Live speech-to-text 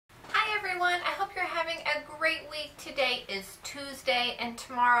today is Tuesday and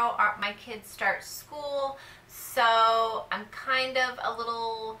tomorrow my kids start school, so I'm kind of a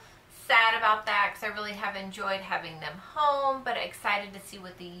little sad about that because I really have enjoyed having them home, but excited to see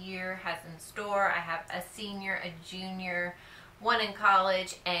what the year has in store. I have a senior, a junior, one in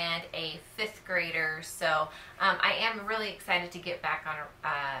college, and a 5th grader, so I am really excited to get back on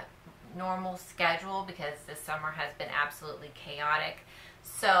a normal schedule because this summer has been absolutely chaotic.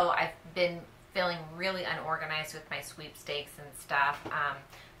 So I've been feeling really unorganized with my sweepstakes and stuff.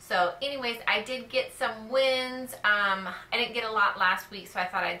 So anyways, I did get some wins. I didn't get a lot last week, so I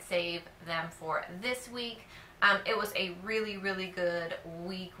thought I'd save them for this week. It was a really, really good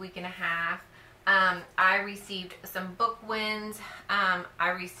week and a half. I received some book wins. I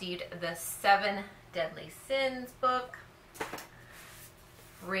received the 7 Deadly Sins book,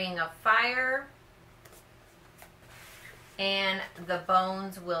 Ring of Fire, and The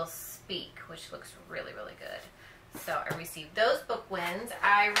Bones Will Speak, which looks really, really good. So I received those book wins.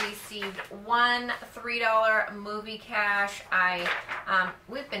 I received one $3 movie cash.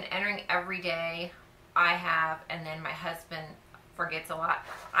 We've been entering every day. I have, and then my husband forgets a lot.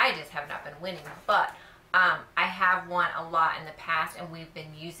 I just have not been winning, but I have won a lot in the past, and we've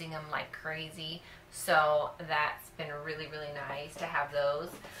been using them like crazy. So that's been really, really nice to have those.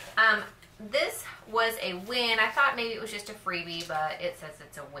 This was a win. I thought maybe it was just a freebie, but it says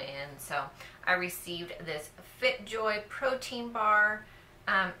it's a win. So I received this FitJoy protein bar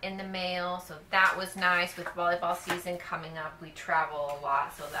in the mail. So that was nice. With volleyball season coming up, we travel a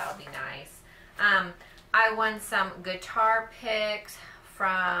lot, so that'll be nice. I won some guitar picks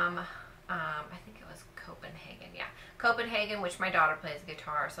from, I think it was Copenhagen. Yeah, Copenhagen, which my daughter plays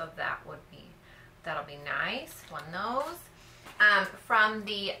guitar, so that'll be nice. Won those. From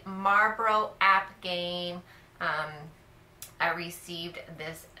the Marlboro app game, I received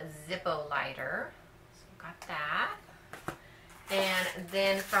this Zippo lighter, so got that. And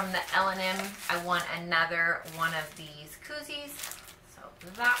then from the L&M, I won another one of these koozies, so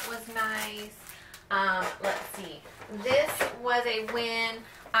that was nice. Let's see, this was a win.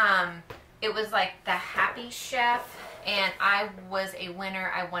 It was like the Happy Chef, and I was a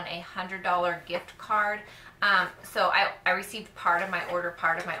winner. I won a $100 gift card. So I received part of my order.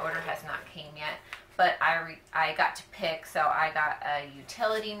 Part of my order has not came yet, but I got to pick. So I got a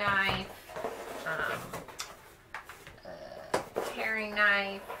utility knife, a paring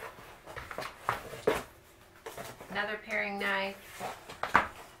knife, another paring knife,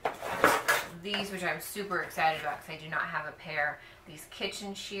 these, which I'm super excited about because I do not have a pair, these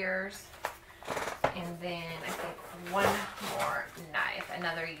kitchen shears, and then I think one more knife,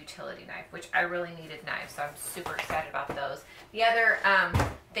 another utility knife, which I really needed knives, so I'm super excited about those. The other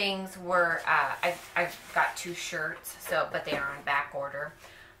things were, I've got 2 shirts, but they are on back order.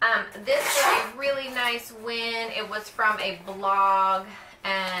 This was a really nice win. It was from a blog,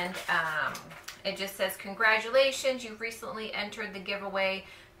 and it just says, congratulations, you've recently entered the giveaway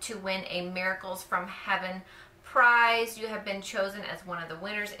to win a Miracles from Heaven prize. You have been chosen as one of the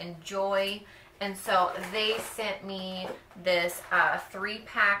winners. Enjoy. And so they sent me this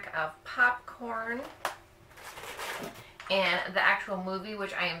 3-pack of popcorn and the actual movie,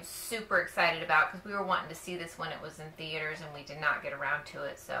 which I am super excited about because we were wanting to see this when it was in theaters and we did not get around to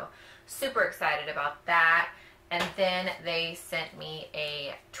it. So super excited about that. And then they sent me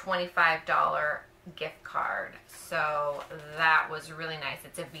a $25 gift card. So that was really nice.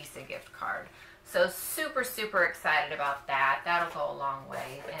 It's a Visa gift card. So super, super excited about that. That'll go a long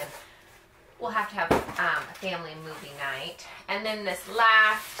way. And we'll have to have a family movie night. And then this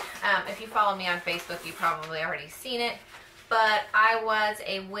last, if you follow me on Facebook, you've probably already seen it, but I was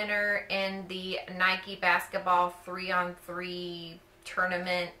a winner in the Nike basketball 3-on-3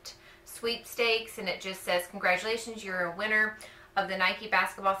 tournament sweepstakes, and it just says, congratulations, you're a winner of the Nike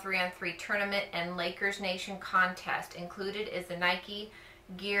basketball 3-on-3 tournament and Lakers Nation contest. Included is the Nike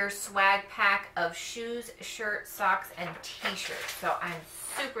Gear swag pack of shoes, shirts, socks, and t-shirts. So I'm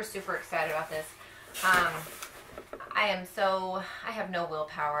super, super excited about this. I have no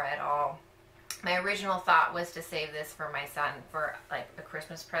willpower at all. My original thought was to save this for my son for like a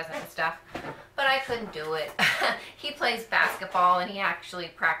Christmas present and stuff, but I couldn't do it. He plays basketball and he actually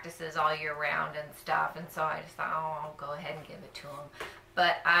practices all year round and stuff, and so I just thought, oh, I'll go ahead and give it to him.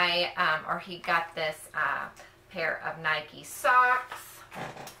 But he got this pair of Nike socks,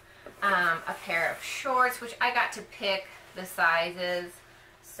 a pair of shorts, which I got to pick the sizes,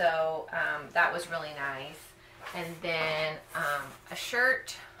 so that was really nice. And then a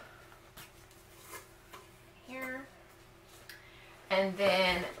shirt here, and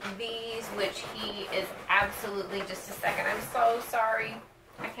then these, which he is absolutely, just a second, I'm so sorry,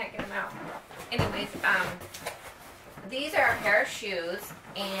 I can't get them out. Anyways, these are a pair of shoes,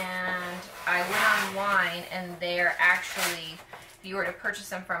 and I went online, and they're actually, if you were to purchase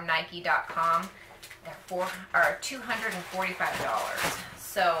them from Nike.com, they're $245.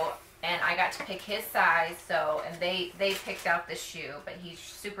 So, and I got to pick his size. So, and they picked out this shoe, but he's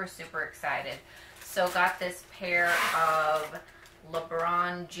super excited. So, got this pair of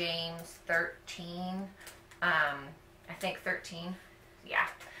LeBron James 13. I think 13. Yeah.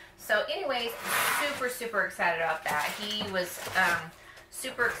 So anyways, super excited about that. He was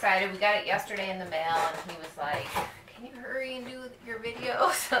super excited. We got it yesterday in the mail, and he was like, can you hurry and do your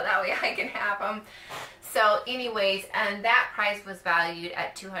video so that way I can have them? So anyways, and that price was valued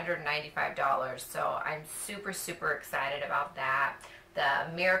at $295. So I'm super excited about that.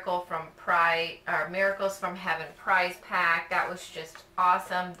 The Miracles from Heaven prize pack, that was just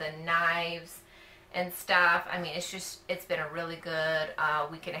awesome. The knives and stuff. I mean, it's been a really good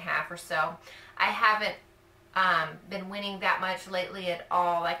week and a half or so. I haven't been winning that much lately at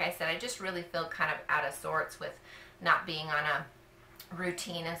all. Like I said, I just really feel kind of out of sorts with not being on a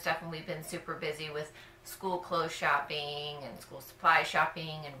routine and stuff, and we've been super busy with school clothes shopping and school supply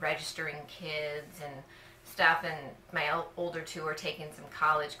shopping and registering kids and stuff, and my older two are taking some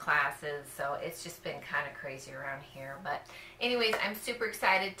college classes, so it's just been kind of crazy around here. But anyways, I'm super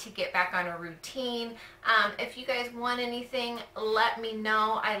excited to get back on a routine. If you guys want anything, let me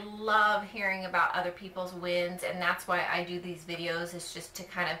know. I love hearing about other people's wins, and that's why I do these videos. It's just to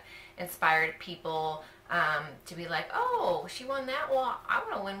kind of inspire people to be like, oh, she won that, well, I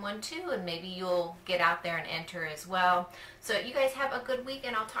want to win one too, and maybe you'll get out there and enter as well. So you guys have a good week,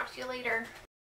 and I'll talk to you later.